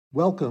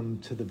Welcome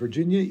to the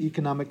Virginia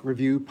Economic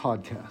Review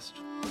podcast.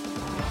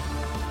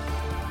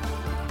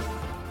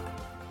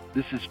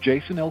 This is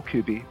Jason L.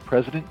 Kuby,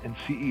 President and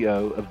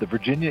CEO of the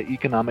Virginia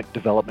Economic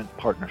Development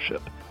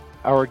Partnership.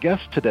 Our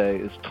guest today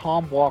is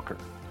Tom Walker,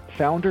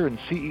 founder and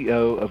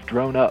CEO of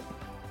DroneUp,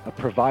 a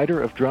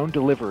provider of drone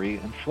delivery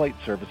and flight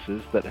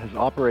services that has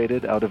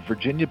operated out of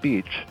Virginia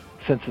Beach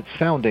since its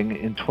founding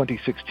in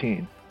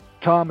 2016.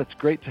 Tom, it's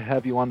great to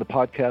have you on the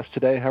podcast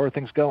today. How are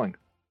things going?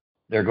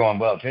 They're going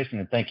well, Jason,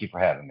 and thank you for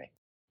having me.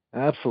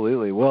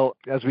 Absolutely. Well,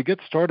 as we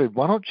get started,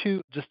 why don't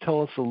you just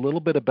tell us a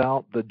little bit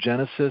about the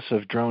genesis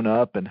of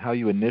DroneUp and how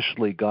you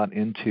initially got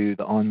into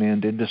the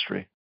unmanned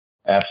industry?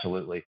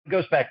 Absolutely. It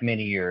goes back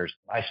many years.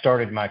 I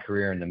started my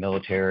career in the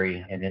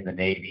military and in the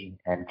Navy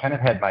and kind of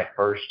had my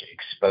first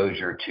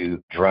exposure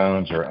to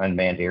drones or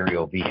unmanned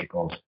aerial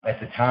vehicles. At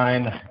the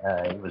time,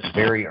 it was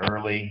very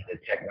early. The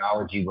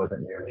technology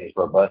wasn't nearly as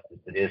robust as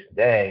it is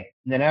today.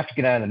 And then after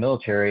getting out of the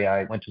military,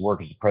 I went to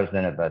work as the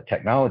president of a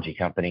technology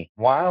company.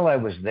 While I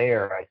was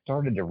there, I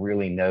started to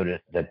really notice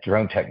that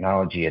drone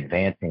technology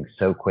advancing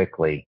so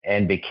quickly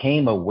and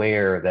became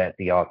aware that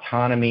the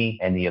autonomy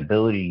and the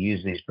ability to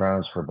use these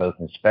drones for both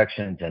inspection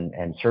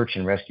and search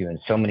and rescue and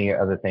so many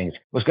other things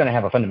was going to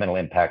have a fundamental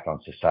impact on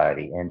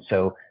society. And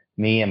so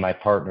me and my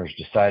partners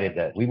decided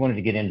that we wanted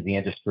to get into the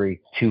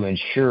industry to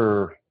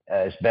ensure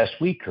as best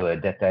we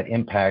could that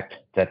impact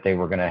that they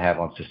were going to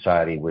have on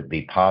society would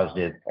be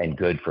positive and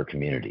good for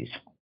communities.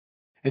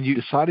 And you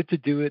decided to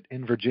do it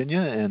in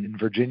Virginia and in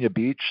Virginia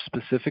Beach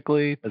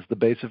specifically as the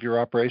base of your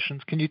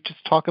operations. Can you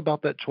just talk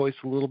about that choice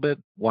a little bit,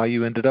 why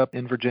you ended up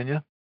in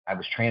Virginia? I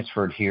was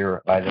transferred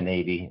here by the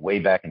Navy way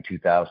back in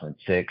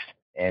 2006.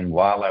 And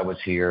while I was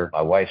here,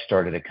 my wife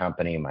started a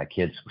company, my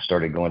kids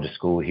started going to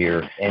school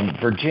here, and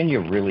Virginia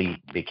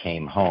really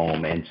became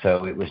home. And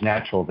so it was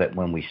natural that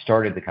when we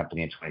started the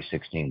company in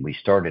 2016, we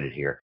started it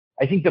here.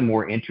 I think the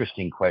more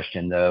interesting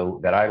question, though,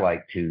 that I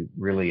like to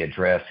really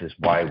address is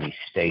why we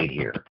stayed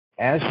here.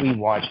 As we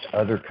watched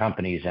other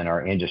companies in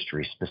our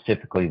industry,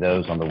 specifically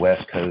those on the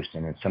West Coast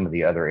and in some of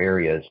the other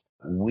areas,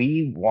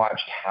 we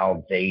watched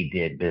how they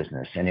did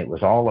business. And it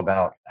was all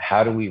about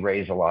how do we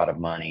raise a lot of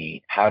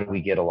money? How do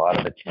we get a lot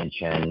of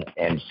attention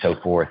and so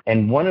forth?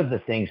 And one of the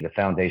things the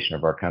foundation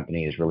of our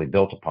company is really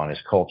built upon is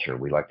culture.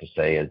 We like to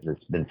say, as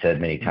it's been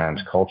said many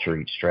times, culture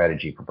eats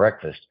strategy for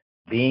breakfast.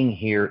 Being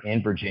here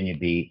in Virginia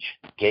Beach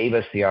gave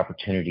us the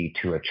opportunity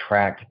to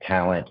attract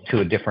talent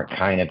to a different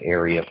kind of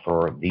area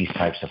for these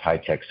types of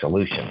high-tech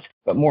solutions.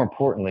 But more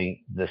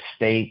importantly, the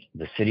state,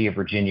 the city of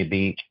Virginia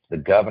Beach, the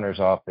governor's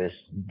office,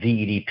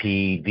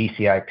 VEDP,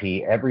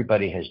 VCIP,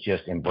 everybody has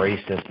just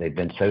embraced us. They've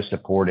been so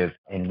supportive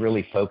and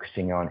really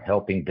focusing on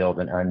helping build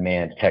an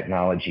unmanned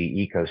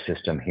technology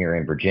ecosystem here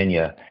in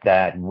Virginia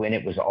that when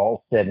it was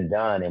all said and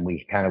done and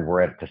we kind of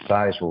were at the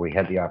size where we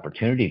had the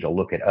opportunity to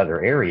look at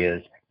other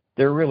areas,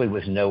 there really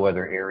was no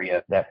other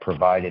area that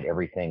provided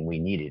everything we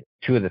needed.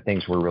 Two of the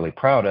things we're really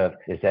proud of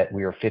is that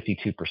we are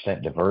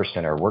 52% diverse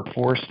in our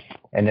workforce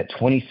and that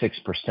 26%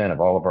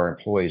 of all of our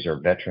employees are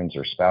veterans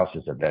or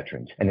spouses of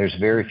veterans. And there's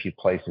very few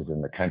places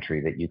in the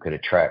country that you could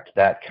attract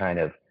that kind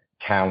of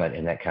talent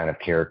and that kind of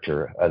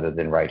character other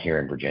than right here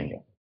in Virginia.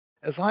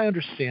 As I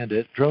understand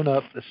it,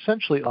 DroneUp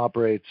essentially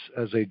operates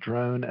as a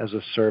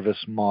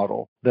drone-as-a-service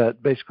model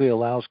that basically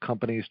allows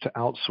companies to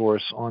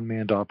outsource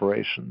unmanned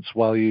operations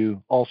while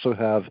you also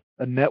have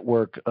a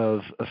network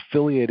of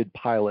affiliated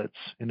pilots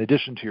in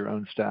addition to your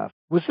own staff.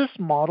 Was this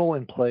model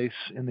in place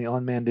in the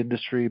unmanned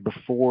industry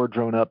before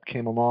DroneUp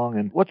came along,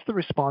 and what's the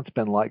response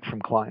been like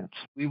from clients?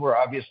 We were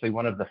obviously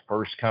one of the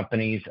first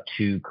companies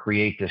to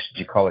create this,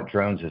 you call it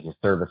drones as a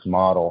service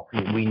model.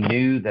 We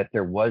knew that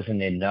there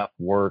wasn't enough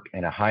work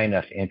and a high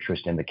enough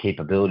interest in the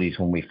capabilities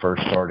when we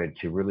first started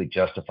to really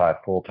justify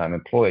full-time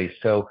employees.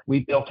 So we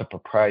built a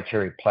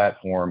proprietary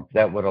platform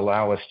that would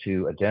allow us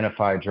to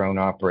identify drone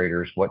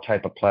operators, what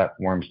type of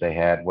platforms they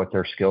had, what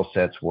their skill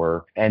sets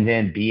were, and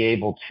then be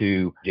able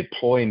to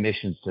deploy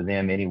missions to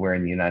them anywhere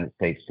in the United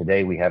States.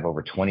 Today, we have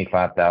over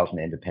 25,000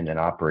 independent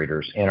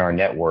operators in our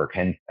network.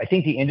 And I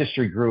think the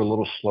industry grew a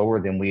little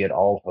slower than we had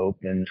all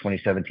hoped in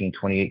 2017,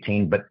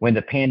 2018. But when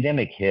the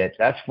pandemic hit,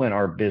 that's when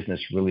our business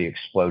really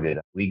exploded.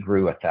 We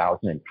grew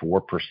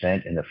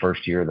 1,004% in the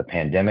first year of the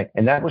pandemic.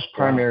 And that was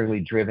primarily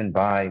driven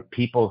by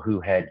people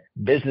who had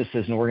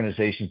businesses and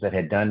organizations that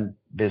had done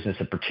business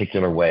a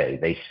particular way.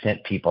 They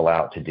sent people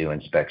out to do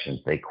inspections.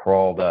 They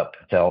crawled up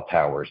cell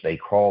towers. They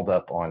crawled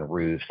up on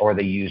roofs, or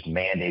they used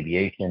manned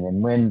aviation.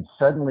 And when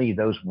suddenly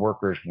those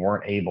workers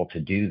weren't able to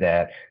do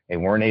that, they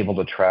weren't able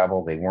to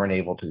travel, they weren't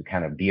able to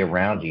kind of be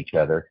around each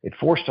other, it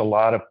forced a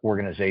lot of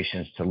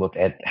organizations to look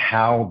at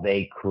how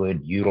they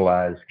could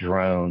utilize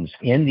drones.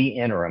 In the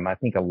interim, I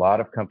think a lot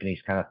of companies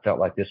kind of felt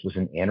like this was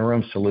an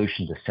interim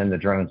solution to send the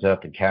drones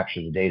up and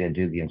capture the data and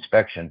do the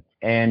inspection.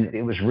 And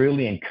it was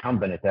really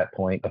incumbent at that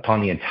point upon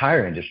on the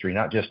entire industry,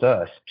 not just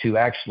us, to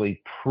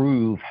actually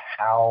prove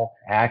how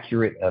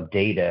accurate of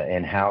data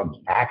and how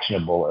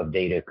actionable of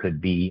data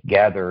could be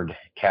gathered,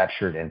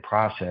 captured, and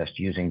processed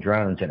using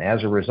drones. And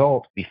as a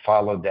result, we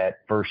followed that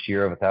first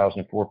year of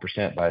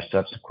 1,004% by a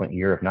subsequent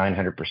year of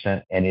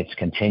 900%, and it's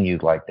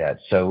continued like that.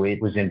 So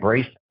it was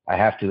embraced. I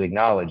have to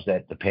acknowledge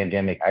that the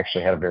pandemic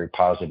actually had a very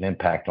positive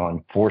impact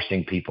on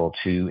forcing people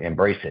to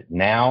embrace it.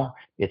 Now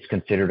it's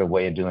considered a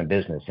way of doing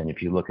business. And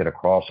if you look at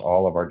across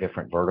all of our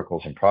different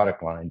verticals and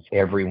product lines,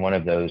 every one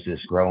of those is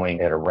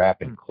growing at a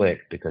rapid click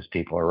because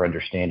people are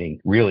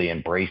understanding, really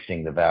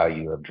embracing the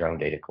value of drone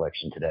data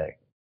collection today.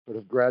 Sort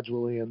of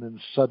gradually and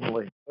then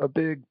suddenly. A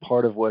big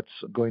part of what's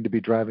going to be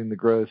driving the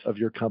growth of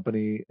your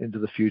company into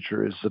the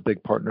future is the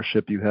big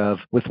partnership you have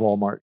with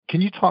Walmart.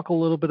 Can you talk a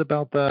little bit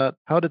about that?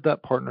 How did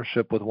that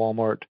partnership with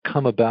Walmart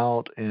come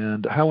about,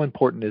 and how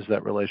important is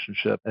that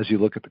relationship as you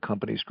look at the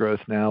company's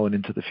growth now and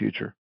into the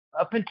future?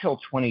 Up until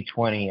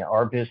 2020,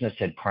 our business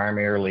had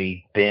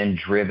primarily been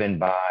driven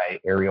by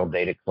aerial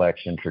data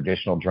collection,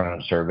 traditional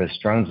drone service.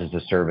 Drones as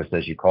a service,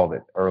 as you called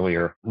it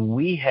earlier.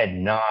 We had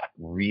not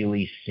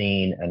really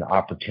seen an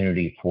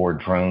opportunity for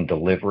drone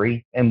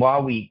delivery. And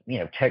while we,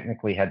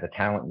 technically had the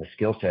talent and the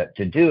skill set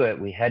to do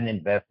it, we hadn't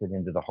invested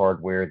into the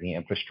hardware, the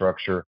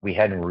infrastructure. We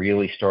hadn't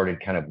really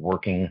started kind of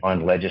working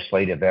on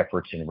legislative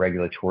efforts and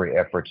regulatory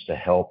efforts to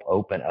help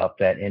open up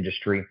that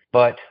industry.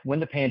 But when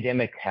the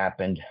pandemic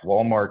happened,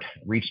 Walmart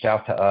reached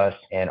out to us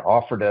and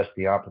offered us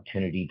the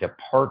opportunity to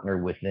partner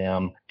with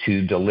them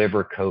to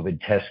deliver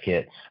COVID test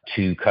kits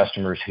to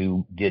customers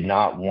who did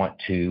not want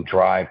to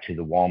drive to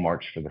the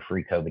Walmarts for the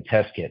free COVID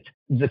test kits.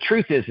 The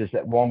truth is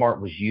that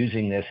Walmart was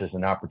using this as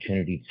an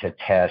opportunity to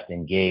test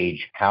and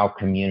gauge how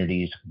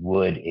communities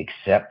would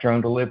accept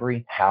drone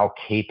delivery, how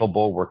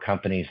capable were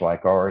companies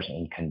like ours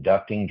in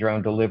conducting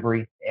drone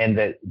delivery, and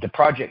that the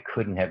project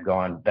couldn't have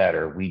gone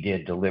better. We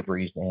did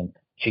deliveries in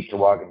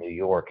Cheektowaga, New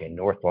York, and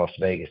North Las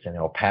Vegas, and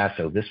El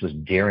Paso. This was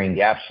during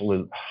the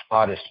absolute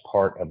hottest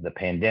part of the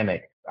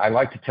pandemic. I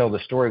like to tell the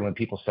story when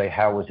people say,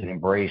 how was it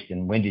embraced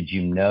and when did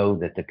you know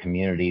that the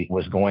community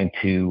was going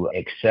to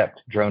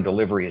accept drone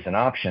delivery as an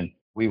option?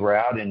 We were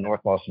out in North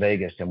Las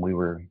Vegas and we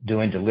were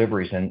doing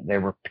deliveries, and there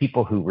were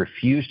people who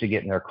refused to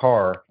get in their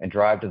car and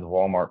drive to the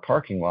Walmart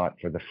parking lot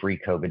for the free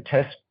COVID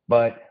test.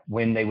 But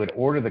when they would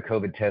order the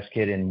COVID test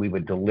kit and we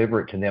would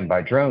deliver it to them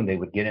by drone, they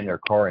would get in their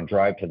car and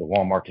drive to the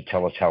Walmart to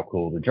tell us how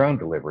cool the drone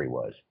delivery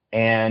was.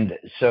 And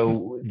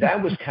so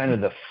that was kind of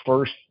the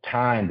first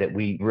time that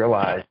we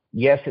realized,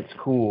 yes, it's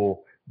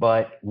cool,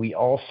 but we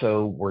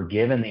also were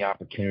given the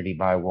opportunity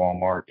by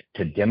Walmart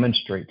to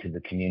demonstrate to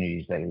the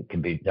communities that it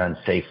could be done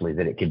safely,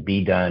 that it could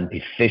be done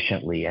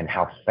efficiently, and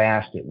how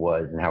fast it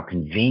was and how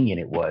convenient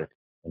it was.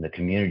 And the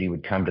community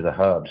would come to the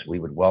hubs. We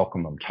would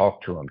welcome them,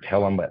 talk to them, tell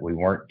them that we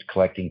weren't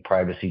collecting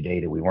privacy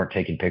data, we weren't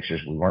taking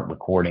pictures, we weren't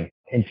recording.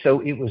 And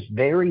so it was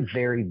very,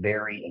 very,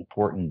 very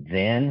important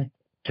then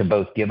to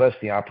both give us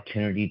the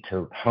opportunity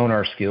to hone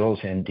our skills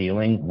in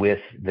dealing with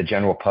the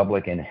general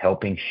public and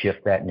helping shift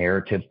that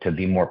narrative to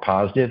be more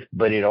positive.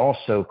 But it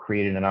also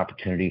created an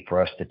opportunity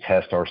for us to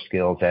test our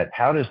skills at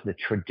how does the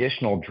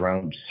traditional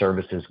drone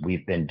services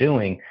we've been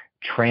doing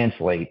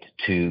translate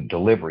to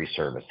delivery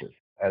services.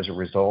 As a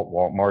result,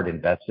 Walmart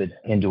invested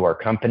into our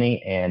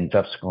company and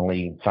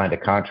subsequently signed a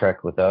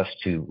contract with us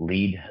to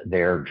lead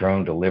their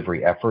drone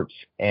delivery efforts.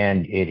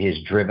 And it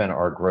has driven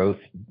our growth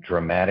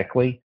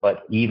dramatically.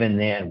 But even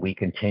then, we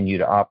continue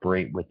to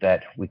operate with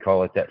that, we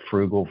call it that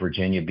frugal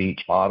Virginia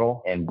Beach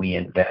model. And we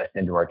invest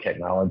into our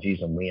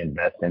technologies and we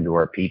invest into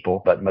our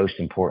people. But most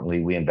importantly,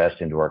 we invest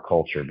into our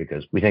culture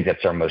because we think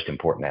that's our most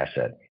important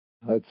asset.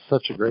 That's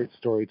such a great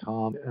story,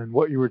 Tom. And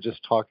what you were just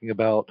talking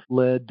about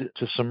led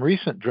to some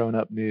recent Drone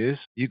Up news.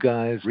 You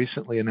guys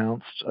recently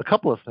announced a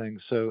couple of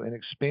things. So an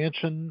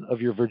expansion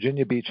of your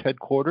Virginia Beach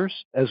headquarters,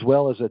 as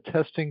well as a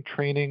testing,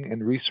 training,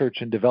 and research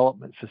and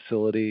development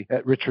facility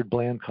at Richard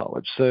Bland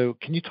College. So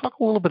can you talk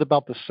a little bit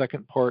about the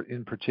second part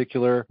in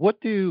particular?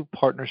 What do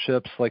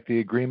partnerships like the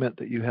agreement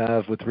that you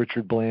have with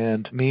Richard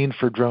Bland mean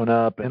for Drone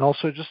Up, and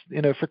also just,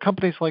 for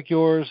companies like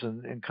yours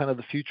and kind of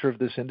the future of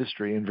this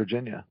industry in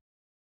Virginia?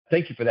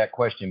 Thank you for that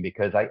question,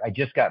 because I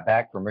just got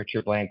back from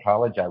Richard Bland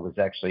College. I was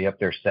actually up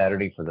there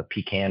Saturday for the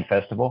Pecan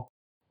Festival.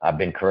 I've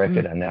been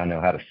corrected. I now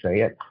know how to say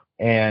it.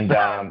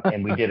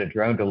 And we did a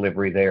drone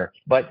delivery there.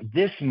 But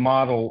this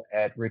model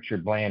at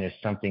Richard Bland is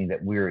something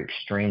that we're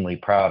extremely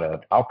proud of.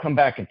 I'll come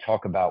back and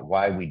talk about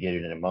why we did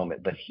it in a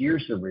moment, but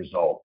here's the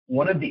result.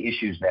 One of the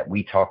issues that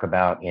we talk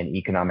about in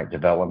economic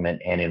development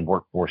and in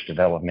workforce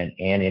development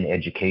and in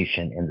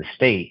education in the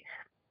state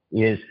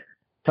is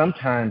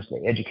sometimes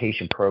the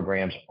education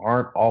programs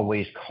aren't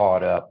always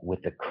caught up with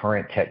the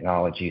current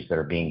technologies that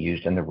are being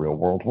used in the real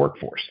world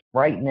workforce.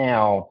 Right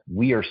now,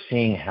 we are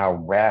seeing how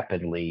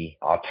rapidly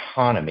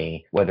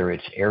autonomy, whether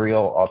it's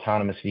aerial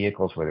autonomous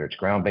vehicles, whether it's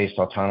ground-based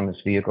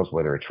autonomous vehicles,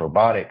 whether it's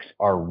robotics,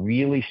 are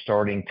really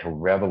starting to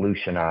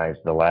revolutionize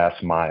the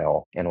last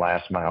mile and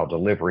last mile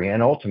delivery,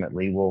 and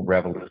ultimately will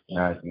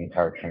revolutionize the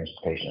entire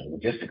transportation and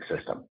logistics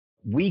system.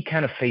 We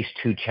kind of face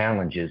two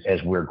challenges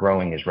as we're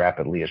growing as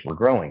rapidly as we're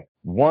growing.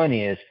 One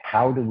is,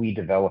 how do we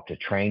develop a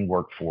trained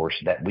workforce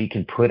that we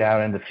can put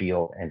out in the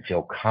field and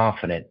feel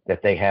confident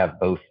that they have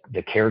both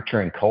the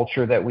character and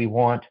culture that we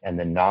want and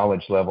the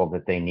knowledge level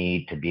that they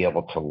need to be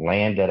able to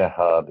land at a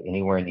hub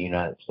anywhere in the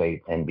United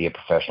States and be a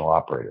professional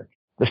operator.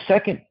 The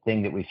second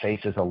thing that we face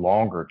is a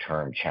longer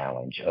term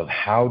challenge of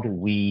how do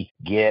we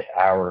get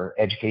our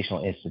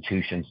educational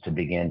institutions to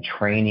begin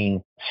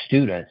training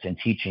students and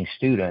teaching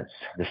students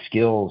the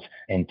skills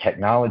and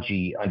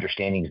technology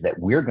understandings that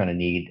we're going to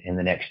need in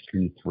the next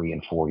 2, 3,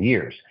 and 4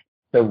 years.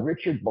 So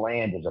Richard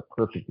Bland is a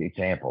perfect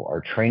example.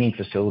 Our training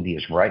facility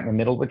is right in the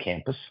middle of the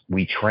campus.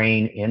 We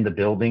train in the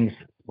buildings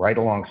right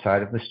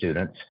alongside of the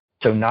students.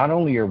 So not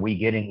only are we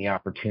getting the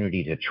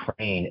opportunity to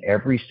train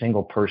every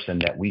single person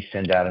that we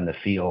send out in the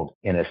field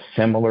in a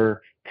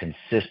similar,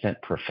 consistent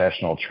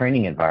professional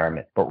training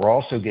environment, but we're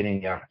also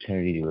getting the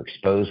opportunity to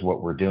expose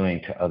what we're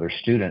doing to other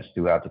students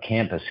throughout the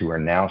campus who are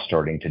now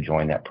starting to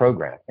join that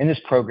program. And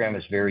this program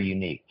is very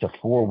unique. It's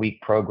a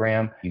 4-week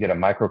program. You get a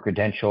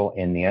micro-credential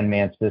in the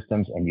unmanned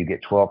systems, and you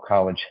get 12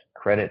 college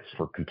credits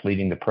for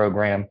completing the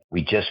program.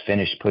 We just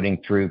finished putting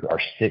through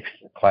our 6th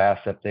class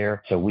up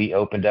there. So we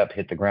opened up,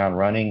 hit the ground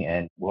running,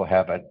 and we'll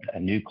have a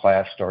new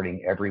class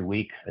starting every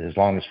week as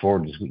long as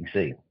forward as we can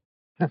see.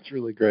 That's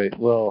really great.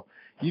 Well,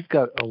 you've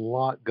got a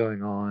lot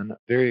going on.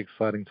 Very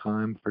exciting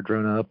time for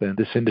Drone Up and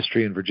this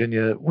industry in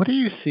Virginia. What do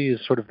you see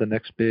as sort of the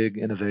next big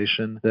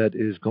innovation that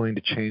is going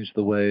to change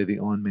the way the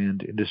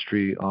unmanned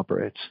industry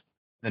operates?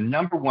 The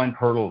number one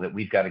hurdle that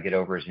we've got to get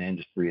over as an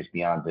industry is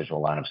beyond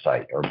visual line of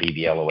sight, or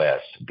BVLOS,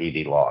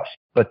 BVLOS.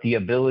 But the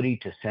ability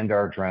to send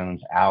our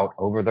drones out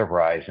over the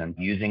horizon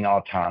using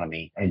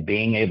autonomy and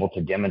being able to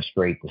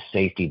demonstrate the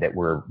safety that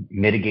we're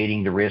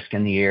mitigating the risk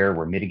in the air,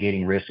 we're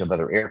mitigating risk of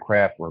other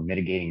aircraft, we're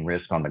mitigating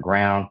risk on the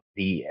ground.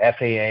 The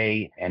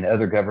FAA and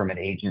other government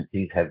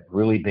agencies have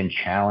really been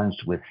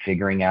challenged with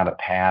figuring out a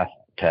path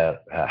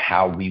to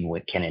how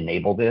we can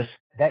enable this.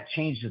 That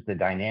changes the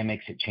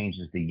dynamics, it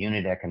changes the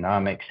unit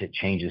economics, it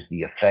changes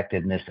the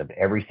effectiveness of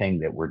everything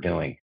that we're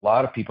doing. A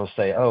lot of people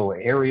say, oh,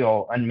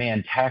 aerial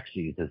unmanned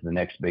taxis is the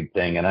next big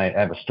thing, and I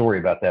have a story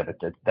about that,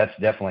 but that's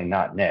definitely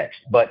not next.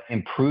 But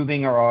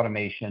improving our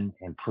automation,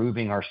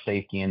 improving our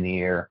safety in the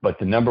air, but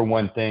the number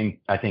one thing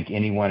I think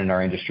anyone in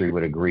our industry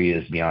would agree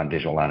is beyond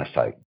visual line of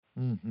sight.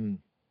 Mm-hmm.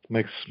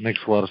 Makes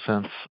a lot of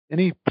sense.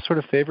 Any sort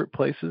of favorite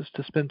places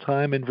to spend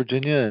time in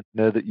Virginia? And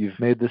know that you've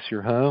made this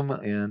your home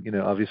and,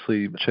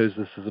 obviously chose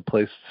this as a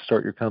place to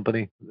start your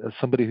company. As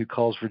somebody who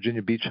calls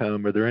Virginia Beach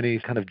home, are there any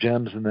kind of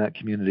gems in that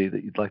community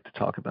that you'd like to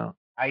talk about?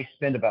 I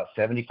spend about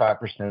 75%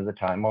 of the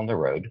time on the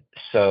road.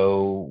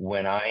 So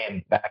when I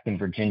am back in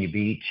Virginia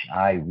Beach,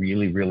 I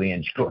really, really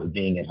enjoy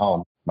being at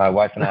home. My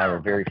wife and I are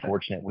very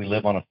fortunate. We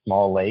live on a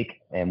small lake,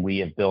 and we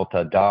have built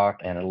a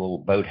dock and a little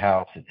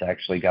boathouse. It's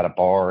actually got a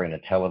bar and a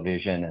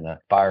television and a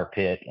fire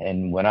pit.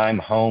 And when I'm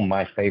home,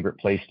 my favorite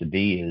place to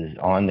be is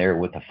on there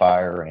with the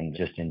fire and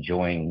just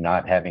enjoying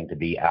not having to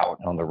be out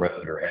on the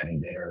road or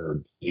having dinner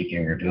or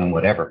speaking or doing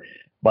whatever.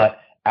 But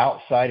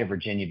outside of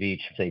Virginia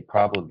Beach, I'd say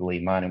probably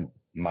mine and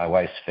my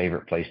wife's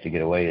favorite place to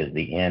get away is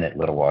the Inn at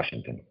Little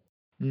Washington.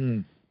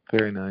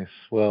 Very nice.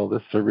 Well,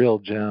 this is a real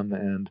gem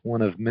and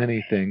one of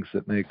many things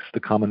that makes the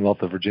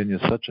Commonwealth of Virginia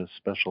such a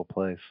special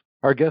place.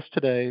 Our guest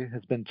today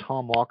has been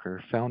Tom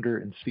Walker, founder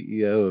and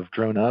CEO of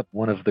Drone Up,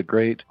 one of the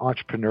great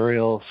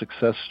entrepreneurial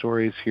success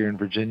stories here in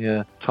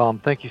Virginia. Tom,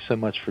 thank you so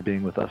much for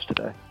being with us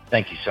today.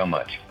 Thank you so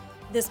much.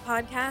 This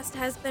podcast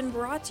has been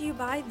brought to you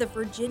by the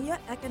Virginia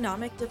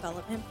Economic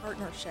Development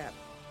Partnership.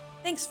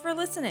 Thanks for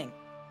listening.